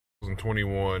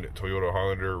2021 Toyota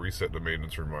Highlander, reset the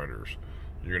maintenance reminders.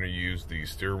 You're going to use the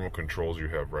steering wheel controls you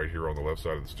have right here on the left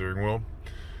side of the steering wheel.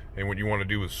 And what you want to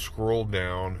do is scroll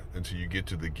down until you get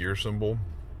to the gear symbol.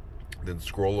 Then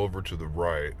scroll over to the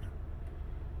right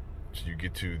till you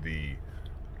get to the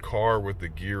car with the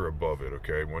gear above it,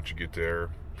 okay? Once you get there,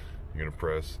 you're going to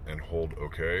press and hold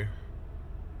OK.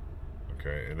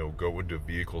 Okay, and it'll go into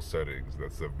vehicle settings.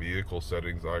 That's the vehicle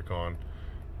settings icon.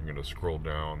 You're going to scroll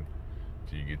down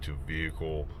till you get to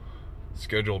vehicle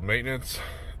scheduled maintenance,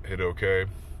 hit OK,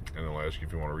 and it'll ask you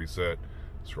if you want to reset.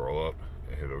 Scroll up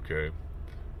and hit OK,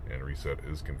 and reset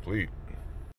is complete.